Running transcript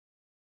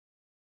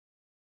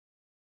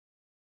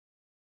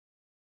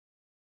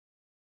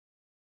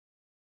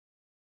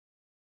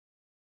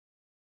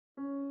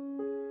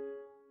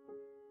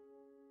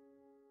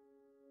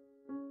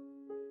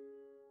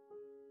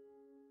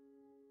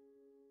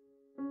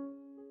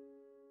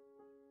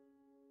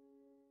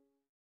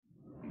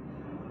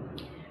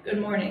Good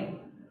morning.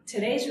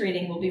 Today's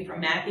reading will be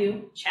from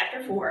Matthew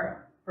chapter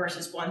 4,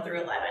 verses 1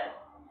 through 11.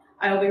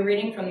 I will be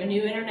reading from the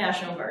New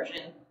International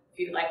Version if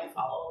you'd like to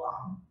follow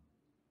along.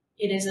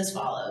 It is as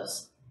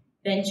follows.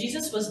 Then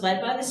Jesus was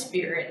led by the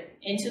Spirit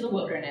into the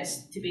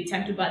wilderness to be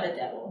tempted by the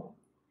devil.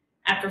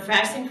 After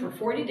fasting for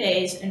 40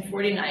 days and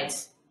 40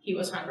 nights, he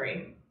was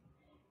hungry.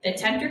 The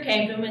tempter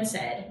came to him and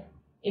said,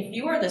 "If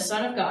you are the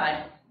Son of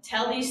God,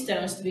 tell these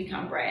stones to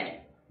become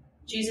bread."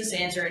 Jesus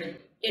answered,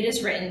 "It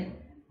is written,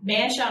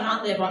 'Man shall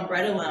not live on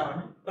bread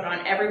alone, but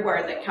on every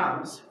word that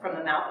comes from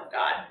the mouth of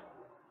God.'"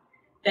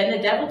 Then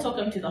the devil took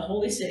him to the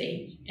holy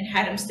city and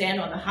had him stand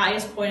on the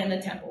highest point in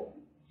the temple.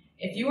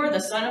 "If you are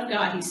the Son of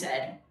God," he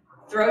said,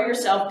 "throw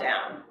yourself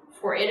down,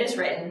 for it is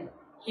written,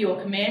 'He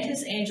will command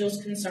his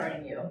angels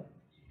concerning you,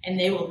 and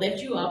they will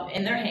lift you up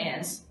in their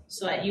hands,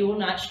 so that you will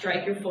not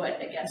strike your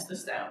foot against a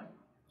stone.'"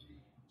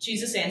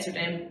 Jesus answered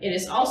him, "It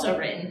is also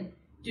written,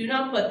 'Do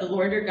not put the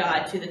Lord your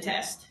God to the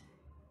test.'"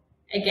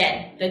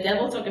 Again, the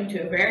devil took him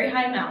to a very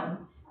high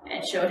mountain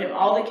and showed him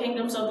all the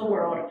kingdoms of the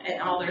world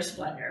and all their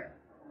splendor.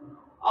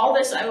 "All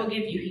this I will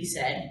give you," he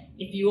said,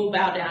 "if you will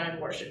bow down and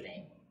worship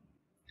me."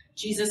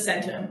 Jesus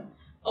said to him,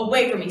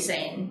 "Away from me,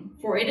 Satan,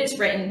 for it is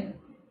written,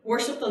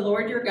 'Worship the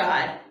Lord your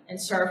God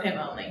and serve him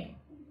only.'"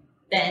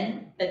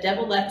 Then the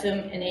devil left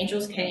him, and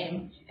angels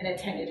came and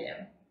attended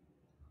him.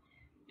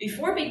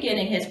 Before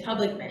beginning his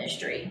public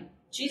ministry,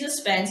 Jesus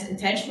spends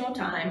intentional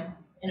time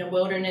in a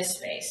wilderness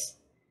space,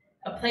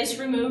 a place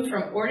removed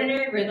from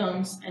ordinary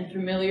rhythms and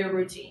familiar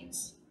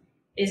routines.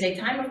 It is a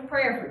time of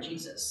prayer for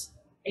Jesus,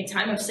 a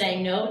time of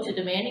saying no to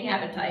demanding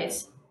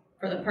appetites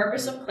for the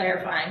purpose of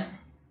clarifying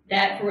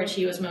that for which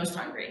he was most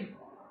hungry,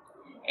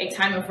 a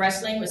time of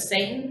wrestling with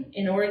Satan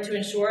in order to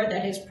ensure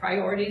that his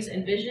priorities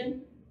and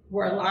vision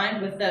were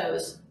aligned with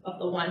those of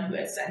the one who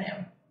had sent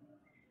him.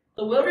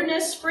 The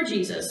wilderness for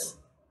Jesus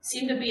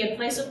seemed to be a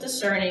place of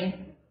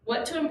discerning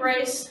what to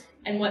embrace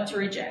and what to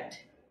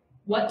reject,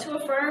 what to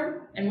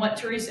affirm and what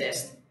to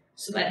resist,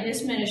 so that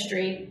his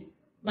ministry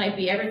might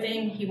be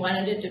everything he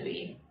wanted it to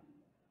be.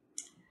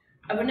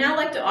 I would now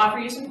like to offer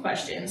you some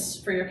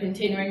questions for your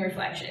continuing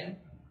reflection.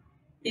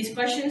 These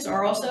questions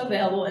are also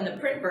available in the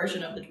print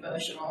version of the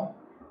devotional,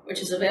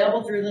 which is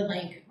available through the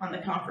link on the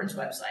conference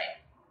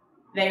website.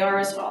 They are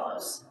as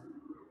follows.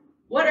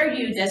 What are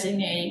you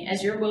designating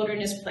as your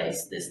wilderness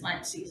place this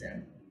Lent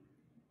season?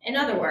 In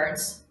other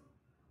words,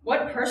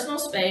 what personal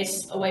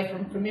space away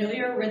from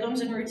familiar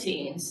rhythms and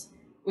routines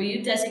will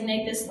you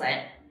designate this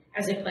Lent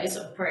as a place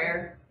of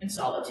prayer and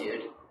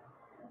solitude?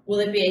 Will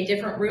it be a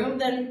different room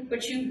than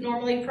which you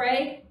normally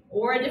pray,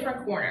 or a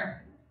different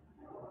corner,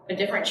 a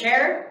different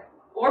chair,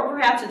 or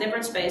perhaps a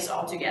different space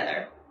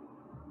altogether?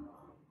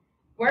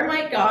 Where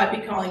might God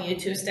be calling you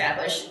to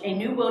establish a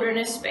new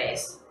wilderness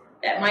space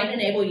that might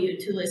enable you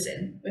to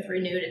listen with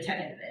renewed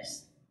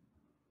attentiveness?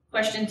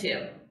 Question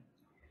 2.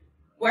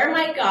 Where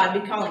might God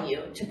be calling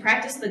you to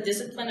practice the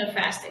discipline of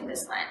fasting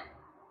this Lent?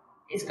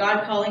 Is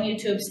God calling you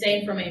to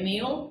abstain from a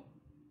meal,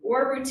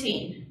 or a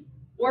routine,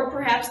 or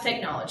perhaps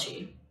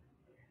technology?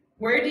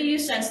 Where do you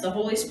sense the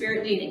Holy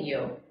Spirit leading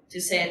you to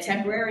say a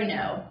temporary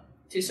no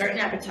to certain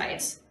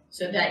appetites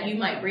so that you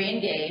might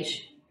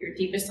re-engage your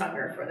deepest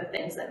hunger for the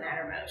things that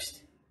matter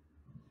most?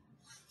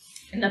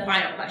 And the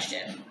final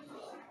question.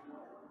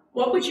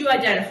 What would you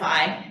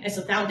identify as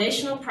the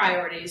foundational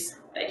priorities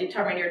that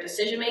determine your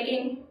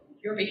decision-making,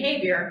 your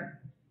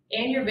behavior,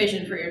 and your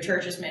vision for your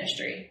church's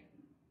ministry?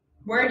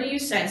 Where do you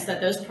sense that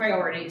those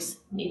priorities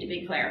need to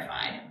be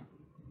clarified?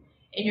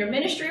 In your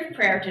ministry of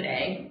prayer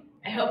today,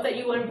 I hope that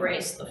you will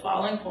embrace the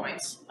following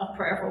points of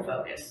prayerful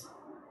focus.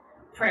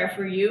 Prayer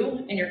for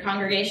you and your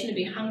congregation to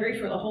be hungry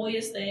for the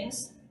holiest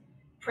things.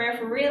 Prayer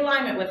for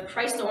realignment with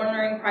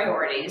Christ-honoring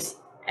priorities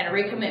and a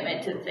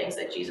recommitment to the things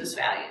that Jesus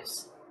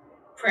values.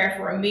 Prayer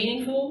for a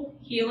meaningful,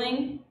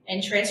 healing,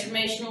 and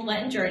transformational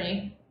Lenten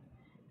journey.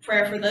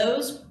 Prayer for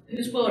those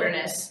whose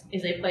wilderness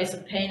is a place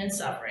of pain and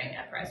suffering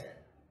at present.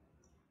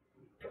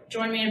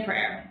 Join me in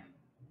prayer.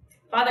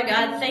 Father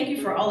God, thank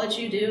you for all that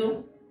you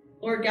do.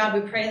 Lord God,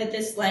 we pray that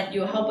this Lent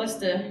you will help us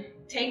to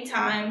take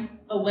time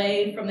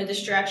away from the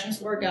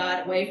distractions, Lord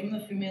God, away from the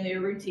familiar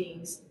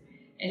routines,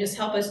 and just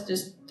help us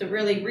just to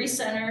really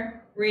recenter,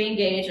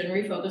 re-engage, and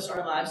refocus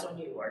our lives on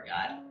you, Lord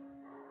God.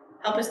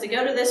 Help us to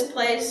go to this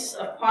place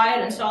of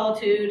quiet and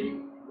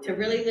solitude, to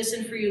really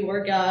listen for you,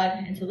 Lord God,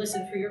 and to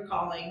listen for your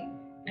calling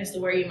as to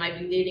where you might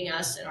be leading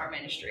us in our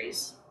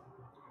ministries.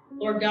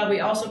 Lord God, we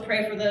also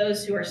pray for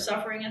those who are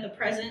suffering at the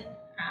present.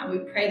 We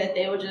pray that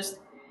they will just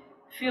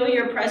feel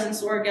your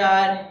presence, Lord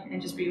God,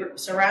 and just be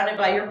surrounded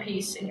by your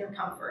peace and your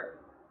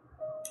comfort.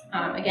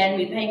 Again,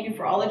 we thank you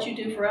for all that you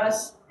do for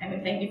us, and we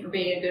thank you for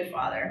being a good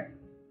Father.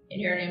 In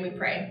your name we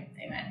pray.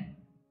 Amen.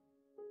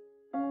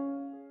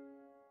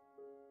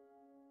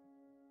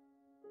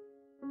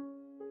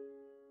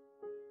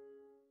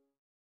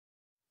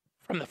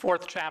 From the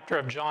 4th chapter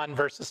of John,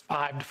 verses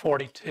 5 to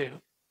 42.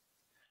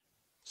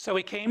 So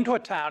he came to a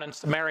town in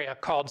Samaria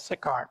called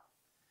Sychar,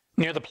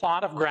 near the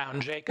plot of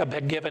ground Jacob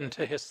had given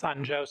to his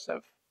son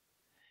Joseph.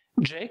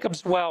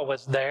 Jacob's well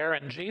was there,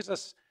 and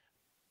Jesus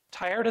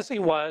tired as he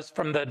was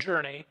from the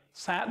journey,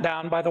 sat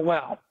down by the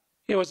well.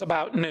 It was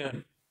about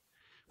noon,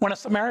 when a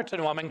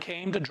Samaritan woman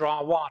came to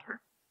draw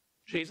water.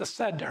 Jesus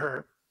said to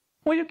her,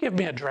 "Will you give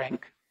me a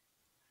drink?"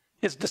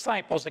 His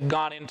disciples had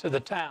gone into the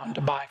town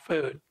to buy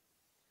food.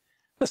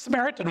 The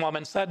Samaritan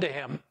woman said to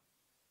him,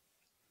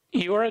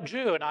 "You are a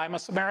Jew and I am a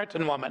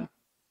Samaritan woman.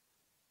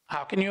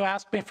 How can you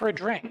ask me for a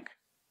drink?"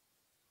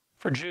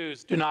 For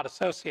Jews do not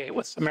associate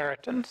with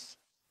Samaritans.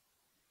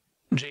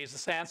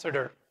 Jesus answered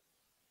her,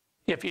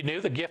 "If you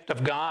knew the gift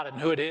of God and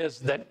who it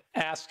is that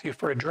asks you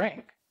for a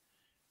drink,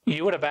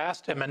 you would have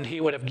asked him and he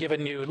would have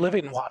given you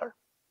living water."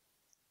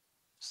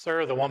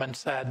 "Sir," the woman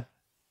said,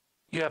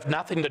 "you have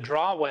nothing to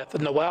draw with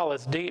and the well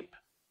is deep.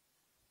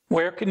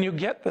 Where can you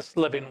get this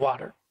living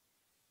water?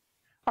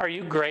 Are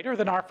you greater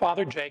than our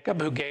father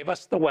Jacob, who gave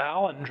us the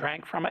well and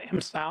drank from it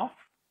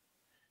himself,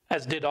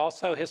 as did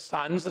also his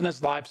sons and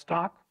his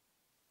livestock?"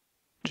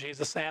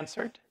 Jesus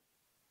answered,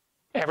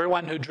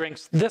 "Everyone who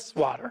drinks this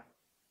water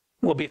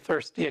will be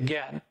thirsty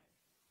again.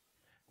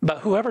 But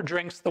whoever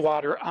drinks the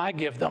water I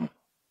give them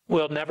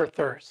will never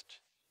thirst.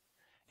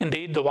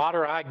 Indeed, the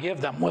water I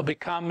give them will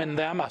become in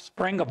them a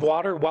spring of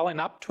water welling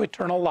up to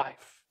eternal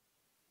life."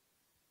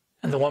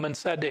 And the woman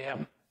said to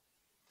him,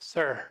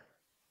 "Sir,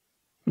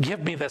 give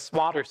me this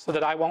water so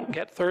that I won't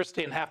get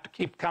thirsty and have to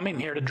keep coming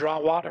here to draw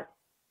water."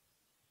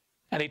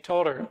 And he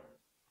told her,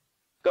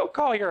 "Go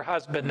call your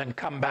husband and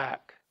come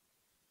back."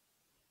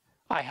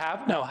 "I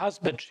have no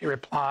husband," she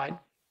replied.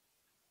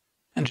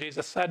 And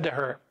Jesus said to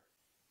her,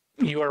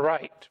 "You are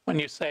right when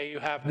you say you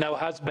have no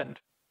husband.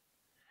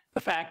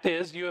 The fact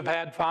is, you have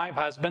had 5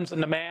 husbands,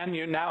 and the man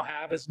you now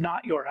have is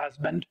not your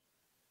husband.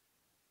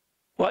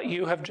 What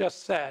you have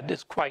just said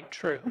is quite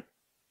true."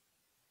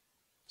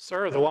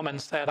 "Sir," the woman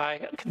said, "I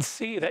can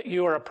see that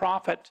you are a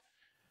prophet.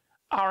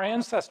 Our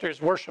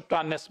ancestors worshipped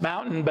on this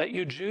mountain, but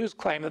you Jews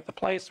claim that the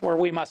place where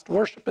we must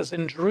worship is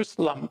in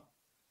Jerusalem."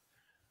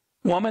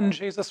 "Woman,"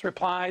 Jesus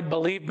replied,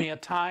 "believe me, a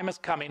time is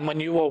coming when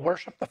you will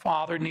worship the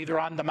Father neither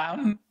on the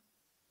mountain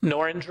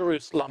nor in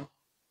Jerusalem.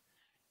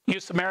 You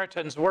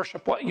Samaritans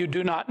worship what you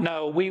do not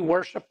know. We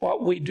worship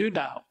what we do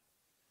know,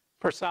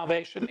 for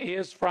salvation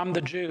is from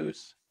the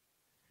Jews.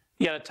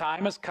 Yet a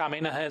time is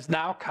coming and has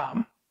now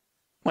come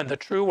when the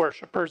true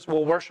worshipers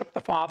will worship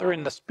the Father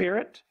in the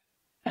Spirit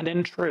and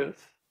in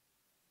truth,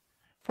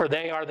 for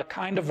they are the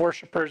kind of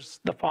worshipers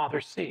the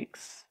Father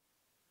seeks.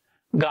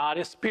 God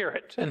is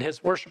Spirit, and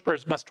his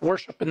worshipers must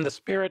worship in the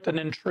Spirit and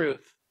in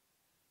truth."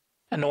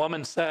 And the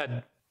woman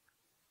said,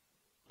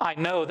 "I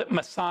know that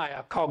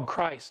Messiah, called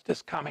Christ,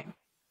 is coming.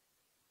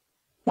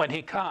 When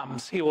he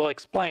comes, he will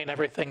explain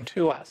everything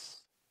to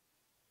us."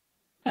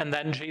 And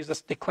then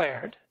Jesus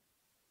declared,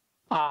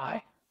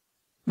 "I,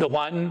 the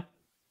one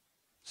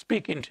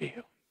speaking to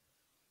you,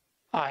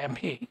 I am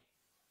he."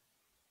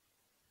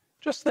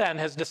 Just then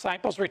his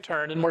disciples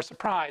returned and were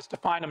surprised to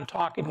find him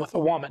talking with a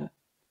woman.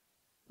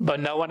 But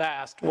no one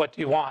asked, "What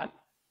do you want?"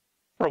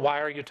 or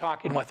 "Why are you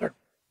talking with her?"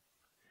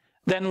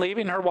 Then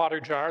leaving her water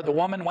jar, the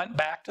woman went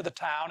back to the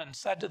town and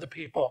said to the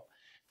people,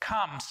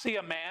 "Come, see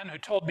a man who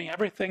told me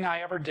everything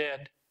I ever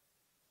did.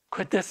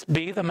 Could this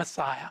be the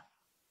Messiah?"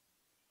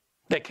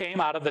 They came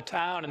out of the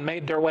town and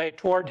made their way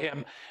toward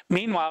him.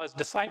 Meanwhile, his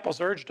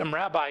disciples urged him,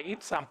 "Rabbi,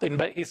 eat something."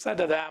 But he said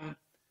to them,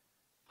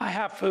 "I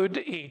have food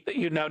to eat that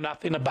you know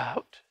nothing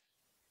about."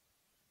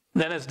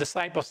 Then his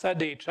disciples said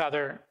to each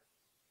other,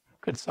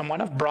 "Could someone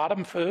have brought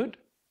him food?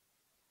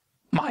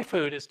 My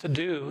food is to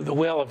do the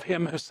will of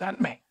him who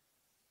sent me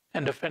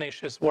and to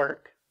finish his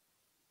work.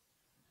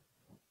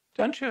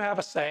 Don't you have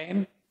a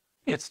saying,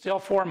 'It's still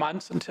 4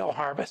 months until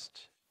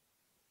harvest'?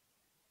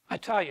 I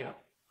tell you,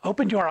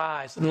 open your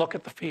eyes and look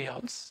at the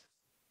fields.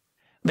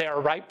 They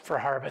are ripe for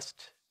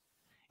harvest.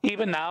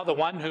 Even now the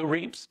one who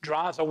reaps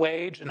draws a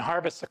wage and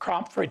harvests a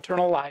crop for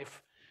eternal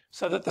life,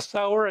 so that the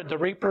sower and the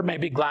reaper may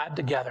be glad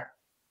together.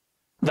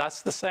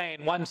 Thus the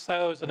saying, 'One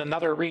sows and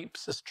another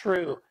reaps,' is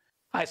true.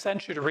 I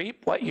sent you to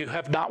reap what you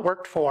have not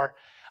worked for.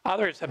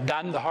 Others have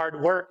done the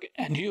hard work,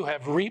 and you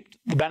have reaped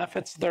the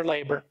benefits of their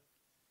labor."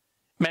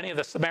 Many of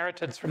the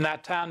Samaritans from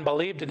that town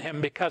believed in him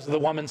because of the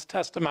woman's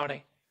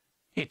testimony.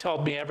 "He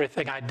told me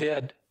everything I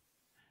did."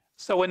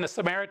 So when the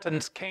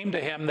Samaritans came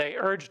to him, they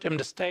urged him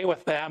to stay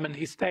with them, and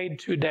he stayed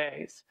 2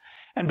 days.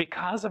 And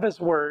because of his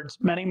words,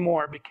 many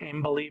more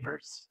became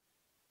believers.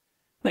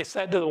 They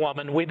said to the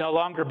woman, "We no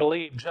longer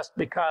believe just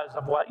because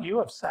of what you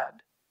have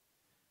said.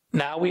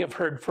 Now we have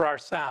heard for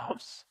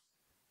ourselves,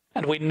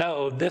 and we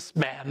know this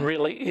man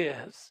really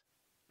is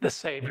the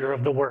Savior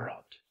of the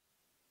world."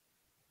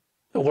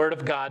 The word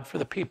of God for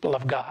the people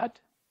of God.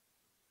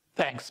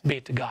 Thanks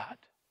be to God.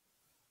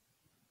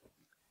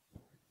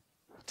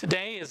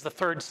 Today is the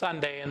 3rd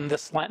Sunday in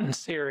this Lenten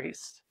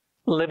series,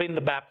 Living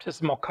the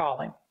Baptismal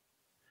Calling.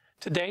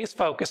 Today's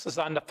focus is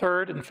on the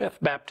 3rd and 5th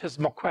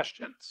baptismal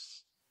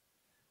questions.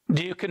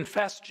 Do you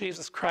confess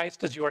Jesus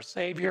Christ as your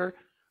Savior,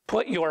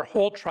 put your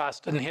whole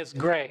trust in his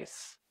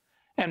grace,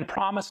 and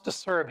promise to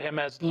serve him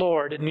as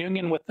Lord in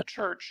union with the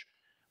church,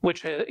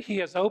 which he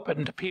has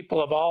opened to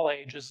people of all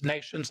ages,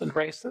 nations, and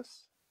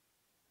races?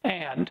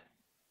 And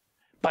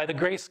By the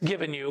grace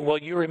given you, will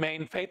you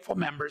remain faithful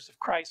members of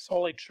Christ's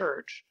holy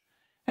church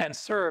and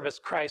serve as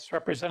Christ's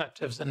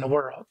representatives in the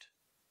world?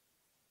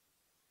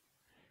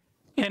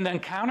 In an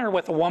encounter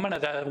with a woman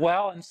at a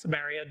well in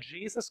Samaria,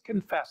 Jesus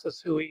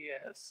confesses who he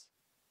is,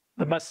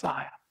 the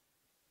Messiah.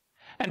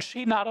 And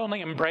she not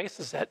only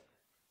embraces it,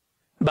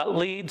 but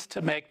leads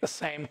to make the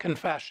same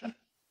confession.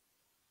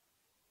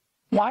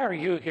 Why are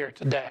you here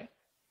today?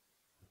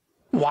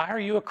 Why are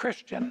you a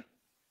Christian?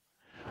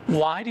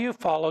 Why do you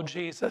follow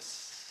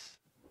Jesus?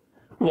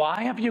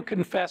 Why have you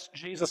confessed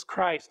Jesus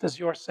Christ as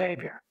your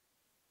Savior?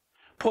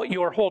 Put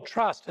your whole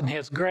trust in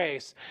his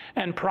grace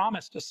and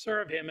promise to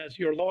serve him as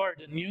your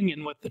Lord in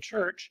union with the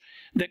church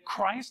that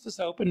Christ has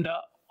opened to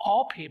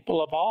all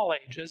people of all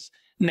ages,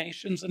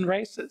 nations, and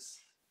races.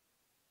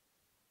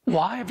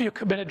 Why have you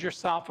committed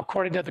yourself,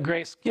 according to the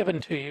grace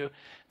given to you,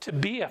 to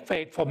be a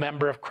faithful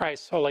member of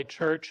Christ's holy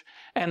church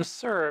and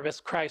serve as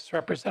Christ's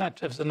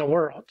representatives in the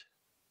world?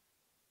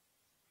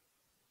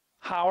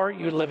 How are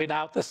you living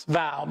out this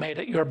vow made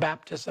at your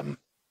baptism?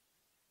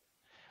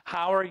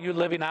 How are you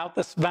living out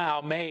this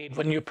vow made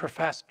when you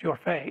professed your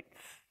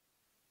faith?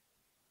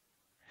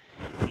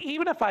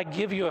 Even if I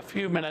give you a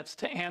few minutes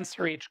to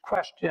answer each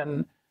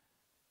question,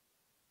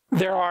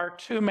 there are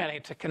too many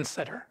to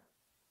consider.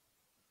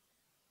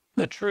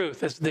 The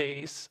truth is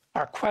these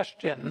are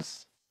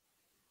questions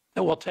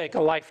that will take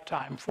a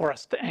lifetime for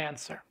us to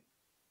answer.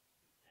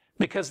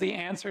 Because the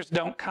answers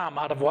don't come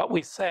out of what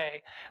we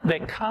say, they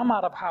come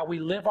out of how we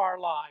live our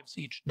lives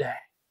each day.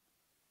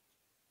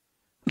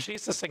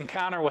 Jesus'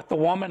 encounter with the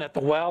woman at the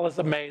well is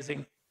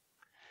amazing.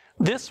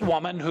 This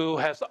woman, who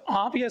has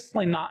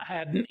obviously not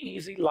had an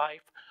easy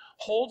life,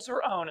 holds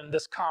her own in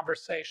this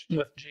conversation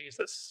with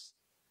Jesus.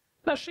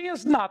 Now, she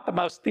is not the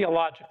most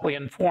theologically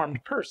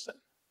informed person,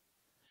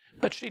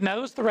 but she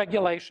knows the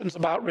regulations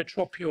about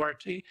ritual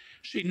purity.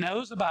 She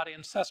knows about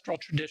ancestral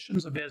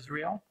traditions of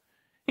Israel,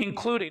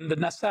 including the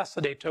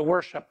necessity to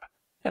worship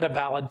at a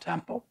valid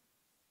temple.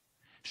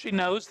 She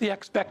knows the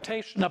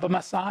expectation of a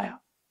Messiah.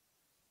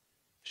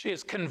 She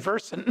is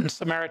conversant in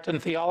Samaritan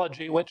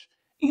theology, which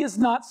is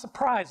not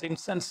surprising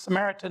since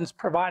Samaritans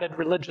provided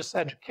religious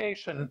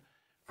education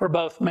for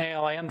both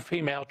male and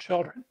female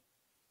children.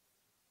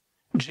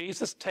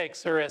 Jesus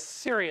takes her as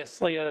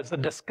seriously as a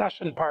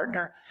discussion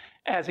partner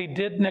as he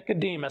did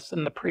Nicodemus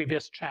in the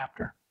previous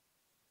chapter.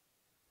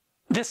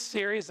 This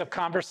series of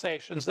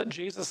conversations that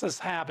Jesus is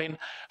having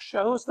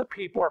shows that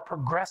people are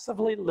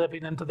progressively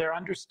living into their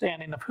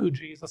understanding of who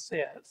Jesus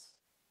is.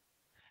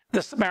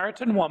 The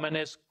Samaritan woman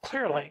is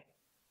clearly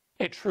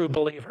a true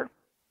believer.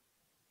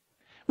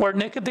 Where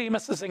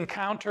Nicodemus's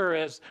encounter,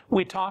 as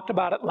we talked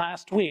about it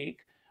last week,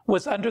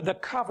 was under the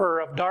cover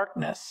of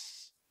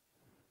darkness,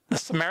 the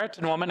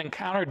Samaritan woman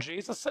encountered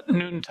Jesus at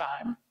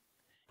noontime,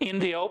 in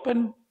the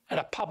open, at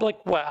a public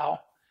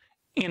well,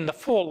 in the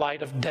full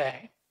light of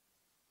day.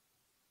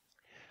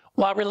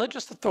 While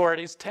religious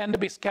authorities tend to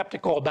be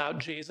skeptical about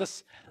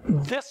Jesus,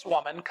 this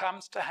woman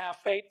comes to have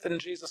faith in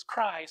Jesus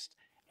Christ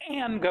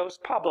and goes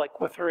public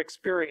with her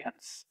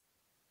experience.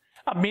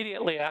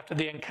 Immediately after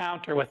the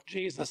encounter with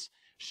Jesus,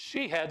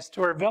 she heads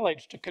to her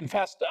village to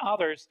confess to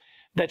others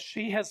that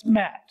she has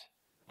met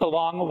the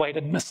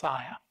long-awaited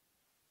Messiah.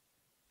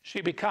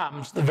 She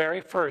becomes the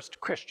very first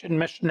Christian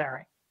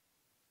missionary.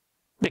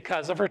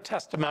 Because of her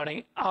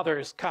testimony,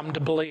 others come to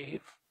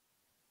believe.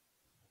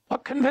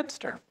 What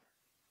convinced her?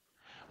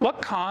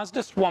 What caused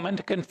this woman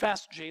to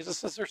confess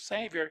Jesus as her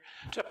Savior,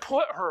 to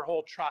put her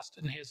whole trust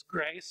in his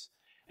grace,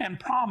 and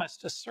promise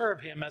to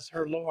serve him as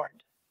her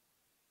Lord?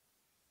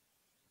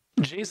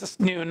 Jesus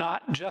knew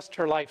not just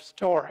her life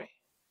story,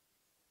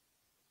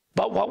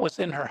 but what was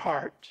in her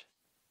heart.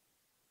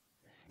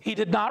 He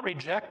did not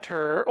reject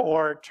her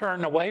or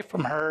turn away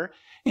from her.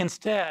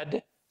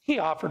 Instead, he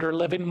offered her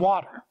living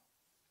water,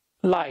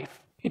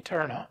 life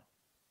eternal.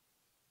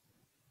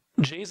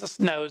 Jesus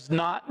knows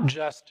not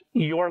just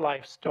your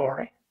life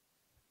story,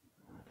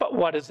 but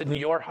what is in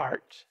your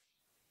heart.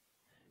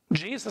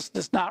 Jesus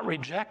does not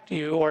reject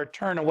you or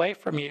turn away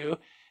from you.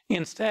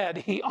 Instead,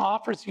 he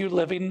offers you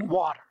living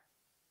water.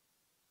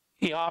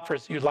 He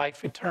offers you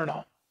life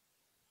eternal.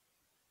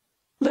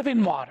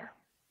 Living water.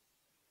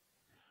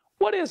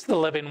 What is the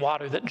living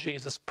water that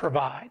Jesus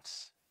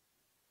provides?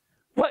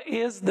 What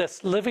is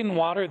this living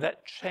water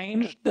that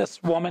changed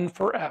this woman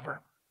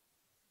forever?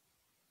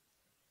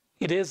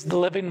 It is the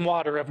living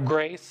water of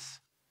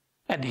grace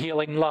and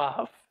healing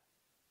love.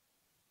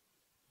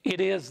 It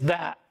is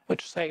that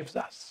which saves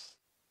us.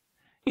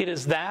 It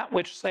is that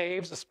which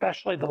saves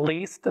especially the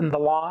least and the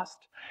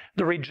lost,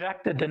 the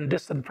rejected and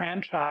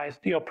disenfranchised,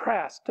 the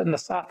oppressed and the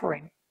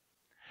suffering.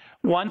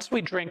 Once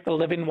we drink the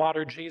living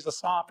water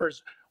Jesus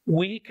offers,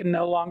 we can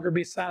no longer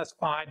be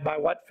satisfied by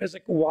what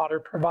physical water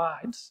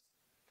provides.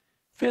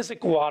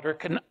 Physical water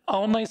can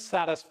only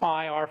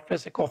satisfy our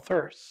physical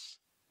thirsts,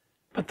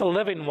 but the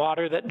living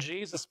water that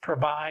Jesus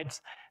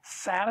provides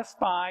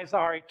satisfies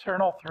our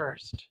eternal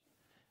thirst.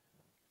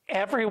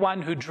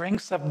 Everyone who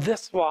drinks of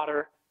this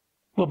water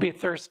will be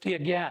thirsty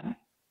again,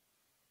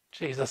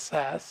 Jesus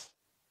says.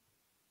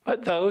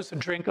 But those who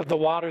drink of the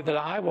water that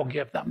I will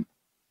give them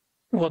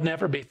will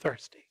never be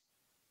thirsty.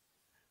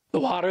 The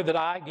water that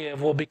I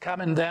give will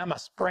become in them a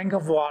spring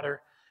of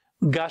water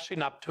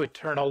gushing up to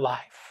eternal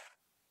life.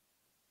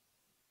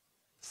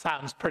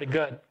 Sounds pretty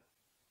good.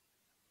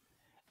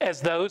 As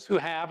those who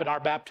have in our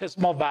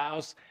baptismal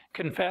vows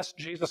confessed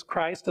Jesus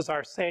Christ as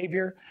our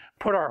Savior,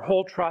 put our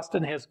whole trust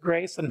in His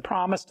grace, and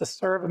promise to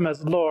serve Him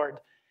as Lord,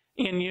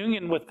 in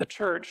union with the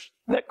church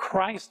that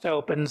Christ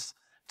opens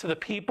to the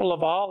people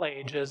of all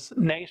ages,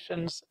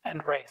 nations,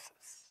 and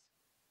races.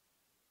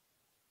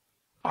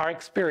 Our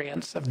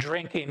experience of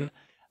drinking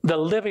the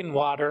living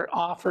water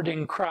offered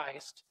in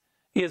Christ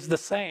is the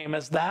same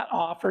as that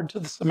offered to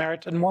the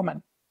Samaritan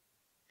woman.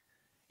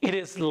 It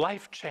is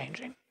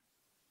life-changing.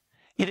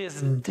 It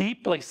is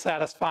deeply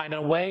satisfying in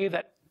a way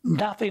that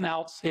nothing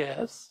else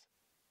is.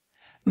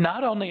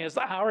 Not only is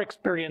our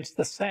experience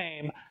the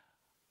same,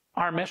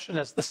 our mission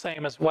is the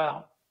same as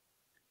well.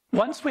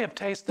 Once we have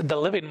tasted the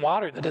living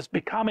water that has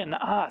become in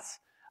us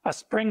a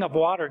spring of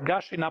water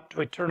gushing up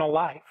to eternal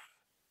life,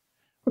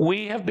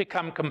 we have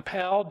become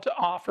compelled to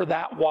offer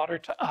that water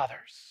to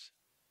others.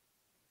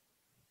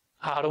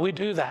 How do we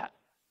do that?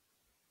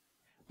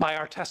 By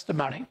our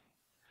testimony,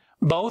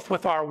 both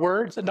with our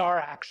words and our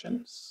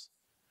actions.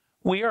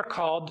 We are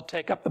called to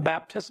take up the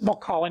baptismal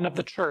calling of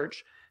the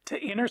church to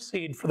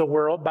intercede for the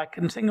world by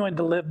continuing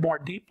to live more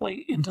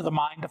deeply into the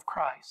mind of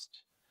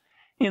Christ.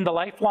 In the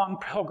lifelong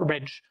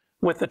pilgrimage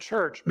with the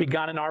church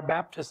begun in our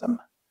baptism,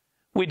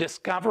 we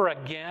discover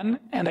again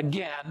and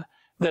again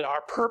that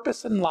our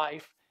purpose in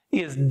life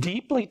is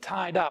deeply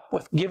tied up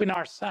with giving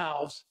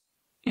ourselves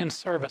in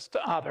service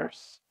to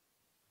others.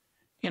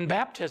 In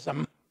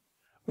baptism,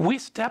 we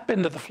step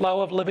into the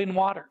flow of living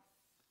water,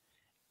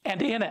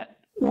 and in it,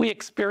 we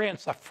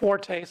experience a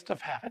foretaste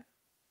of heaven.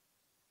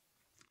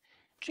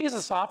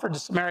 Jesus offered the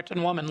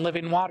Samaritan woman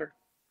living water.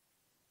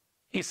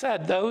 He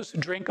said, "Those who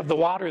drink of the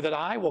water that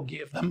I will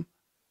give them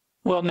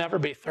will never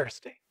be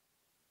thirsty."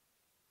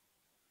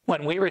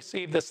 When we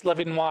receive this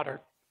living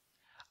water,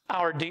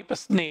 our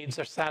deepest needs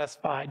are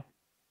satisfied.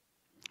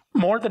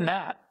 More than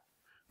that,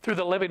 through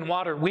the living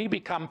water, we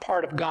become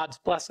part of God's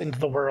blessing to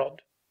the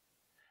world.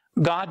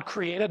 God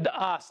created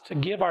us to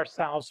give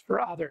ourselves for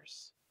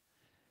others.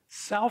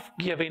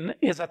 Self-giving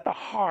is at the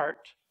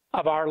heart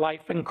of our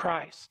life in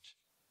Christ.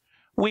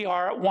 We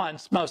are at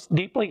once most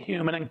deeply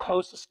human and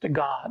closest to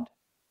God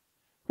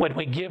when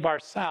we give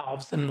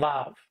ourselves in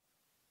love.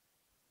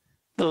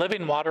 The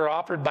living water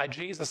offered by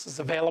Jesus is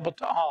available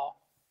to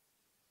all,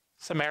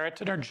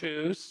 Samaritan or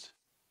Jews,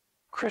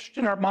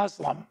 Christian or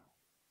Muslim,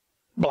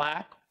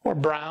 black or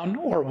brown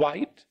or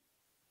white,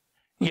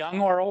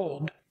 young or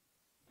old,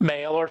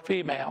 male or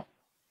female,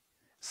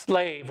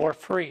 slave or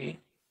free,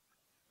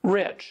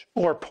 rich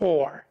or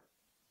poor.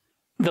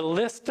 The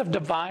list of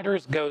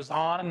dividers goes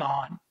on and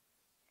on.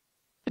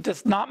 It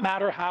does not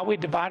matter how we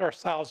divide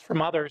ourselves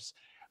from others.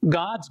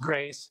 God's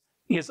grace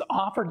is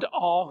offered to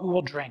all who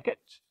will drink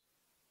it.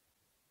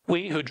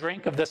 We who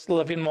drink of this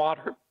living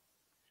water,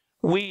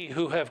 we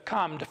who have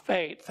come to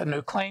faith and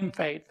who claim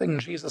faith in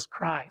Jesus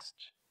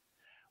Christ,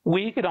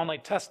 we can only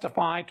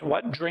testify to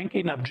what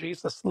drinking of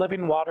Jesus'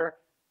 living water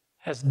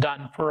has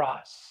done for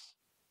us.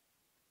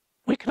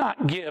 We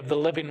cannot give the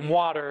living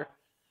water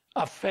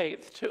of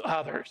faith to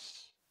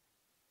others,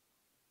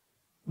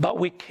 but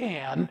we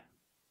can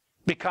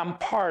become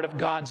part of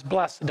God's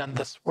blessing in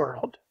this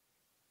world.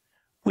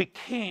 We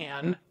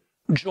can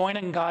join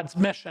in God's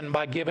mission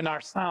by giving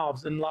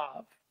ourselves in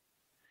love.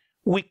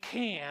 We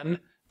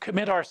can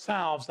commit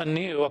ourselves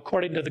anew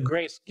according to the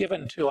grace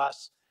given to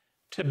us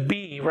to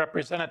be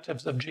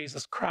representatives of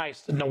Jesus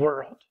Christ in the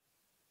world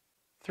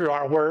through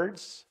our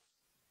words,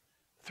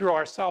 through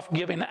our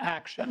self-giving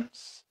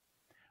actions.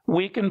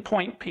 We can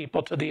point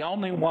people to the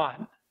only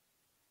one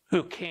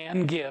who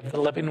can give the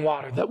living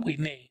water that we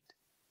need.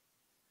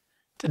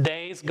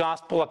 Today's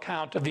gospel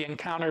account of the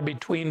encounter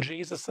between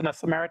Jesus and a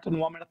Samaritan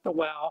woman at the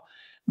well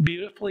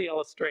beautifully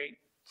illustrates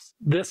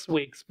this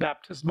week's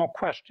baptismal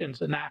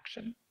questions in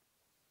action.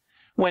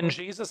 When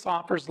Jesus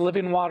offers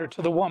living water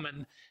to the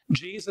woman,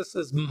 Jesus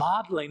is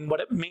modeling what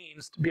it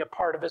means to be a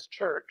part of his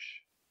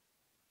church,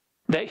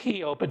 that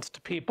he opens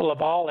to people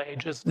of all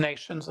ages,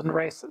 nations, and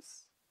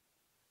races.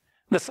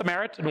 The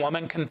Samaritan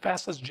woman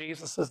confesses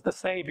Jesus as the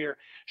Savior.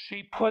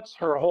 She puts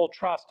her whole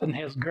trust in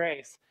his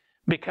grace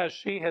because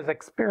she has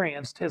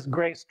experienced his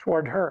grace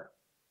toward her.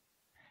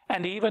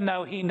 And even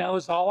though he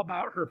knows all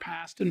about her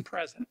past and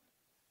present,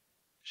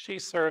 she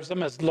serves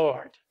him as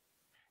Lord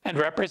and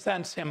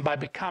represents him by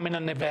becoming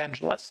an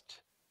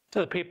evangelist to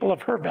the people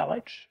of her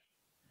village.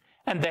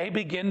 And they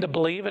begin to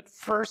believe at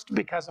first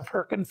because of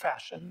her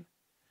confession,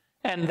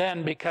 and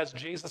then because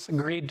Jesus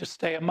agreed to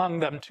stay among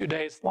them 2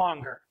 days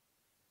longer.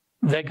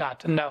 They got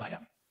to know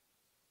him.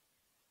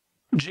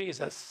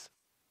 Jesus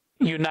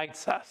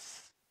unites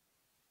us.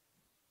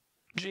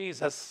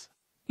 Jesus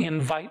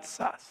invites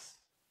us.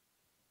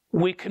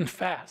 We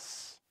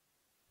confess.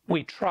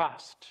 We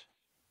trust.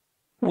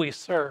 We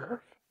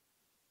serve.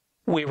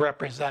 We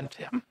represent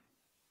him.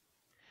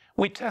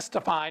 We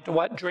testify to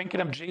what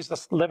drinking of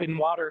Jesus' living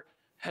water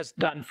has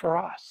done for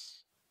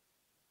us.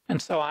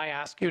 And so I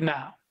ask you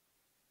now,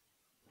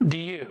 Do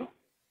you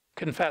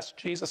confess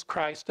Jesus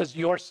Christ as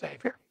your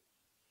Savior,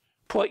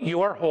 put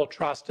your whole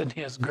trust in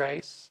his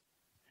grace,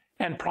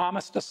 and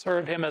promise to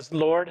serve him as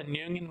Lord in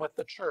union with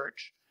the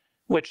church,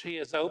 which he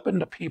has opened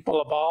to people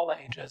of all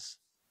ages,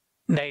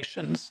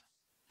 nations,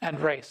 and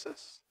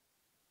races?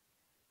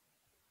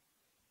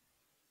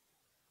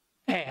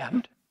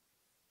 And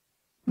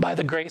by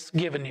the grace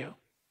given you,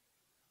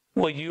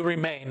 will you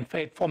remain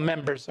faithful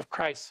members of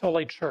Christ's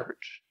holy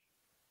church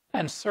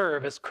and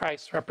serve as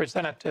Christ's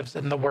representatives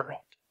in the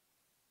world?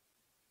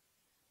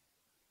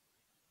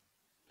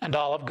 And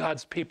all of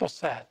God's people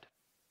said,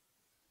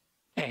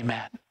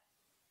 Amen.